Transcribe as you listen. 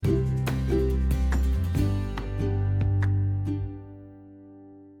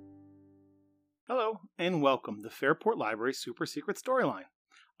and welcome to Fairport Library Super Secret Storyline.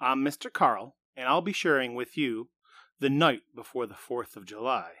 I'm Mr. Carl, and I'll be sharing with you The Night Before the 4th of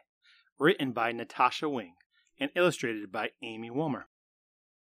July, written by Natasha Wing and illustrated by Amy Wilmer.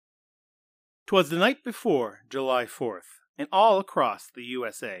 'Twas the night before July 4th, and all across the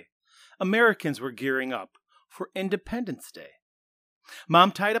USA, Americans were gearing up for Independence Day.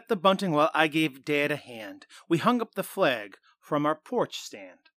 Mom tied up the bunting while I gave Dad a hand. We hung up the flag from our porch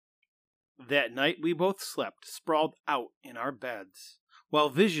stand. That night we both slept, sprawled out in our beds, while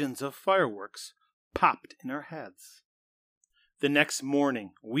visions of fireworks popped in our heads. The next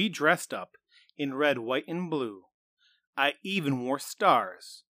morning we dressed up in red, white, and blue. I even wore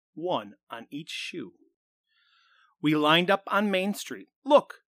stars, one on each shoe. We lined up on Main Street.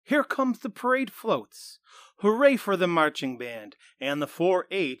 Look, here comes the parade floats. Hooray for the marching band and the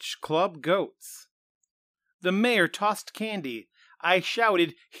 4-H club goats. The mayor tossed candy. I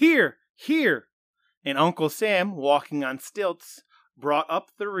shouted, "Here! Here!" And Uncle Sam, walking on stilts, brought up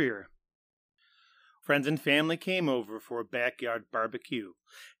the rear. Friends and family came over for a backyard barbecue.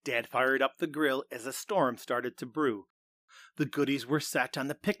 Dad fired up the grill as a storm started to brew. The goodies were set on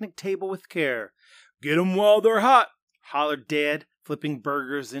the picnic table with care. "Get 'em while they're hot," hollered Dad, flipping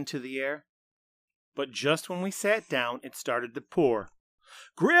burgers into the air. But just when we sat down, it started to pour.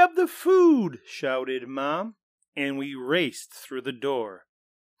 "Grab the food," shouted Mom, and we raced through the door.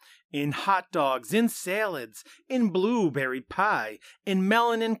 In hot dogs, in salads, in blueberry pie, in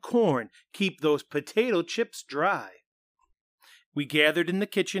melon and corn, keep those potato chips dry. We gathered in the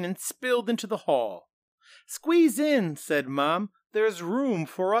kitchen and spilled into the hall. "Squeeze in," said Mom, "there's room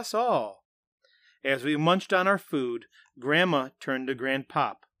for us all." As we munched on our food, Grandma turned to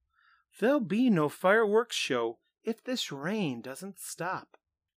Grandpop. "There'll be no fireworks show if this rain doesn't stop."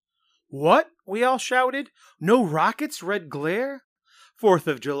 "What?" we all shouted. "No rockets' red glare? 4th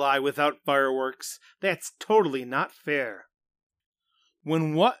of July without fireworks, that's totally not fair."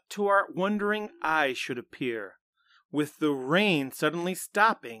 When what to our wondering eyes should appear, with the rain suddenly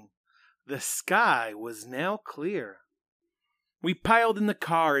stopping, the sky was now clear. We piled in the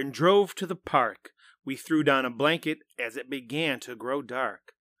car and drove to the park. We threw down a blanket as it began to grow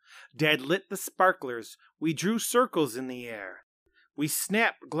dark. Dad lit the sparklers. We drew circles in the air. We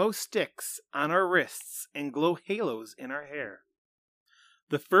snapped glow sticks on our wrists and glow halos in our hair.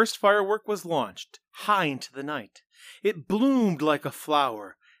 The first firework was launched, high into the night. It bloomed like a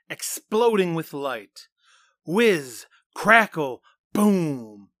flower, exploding with light. Whiz, crackle,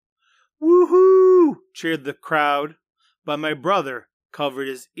 boom. "Woohoo!" cheered the crowd, but my brother covered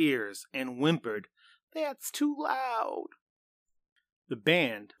his ears and whimpered, "That's too loud." The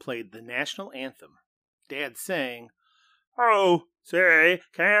band played the national anthem. Dad sang, "Oh, say,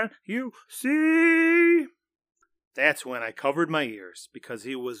 can you see?" That's when I covered my ears, because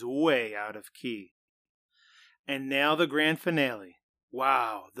he was way out of key. And now the grand finale.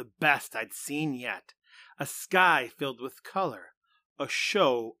 Wow, the best I'd seen yet. A sky filled with color. A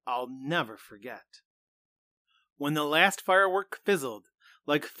show I'll never forget. When the last firework fizzled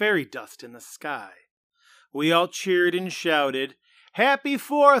like fairy dust in the sky, we all cheered and shouted, "Happy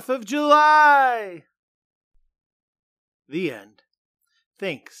 4th of July!" The end.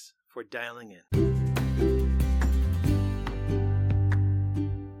 Thanks for dialing in.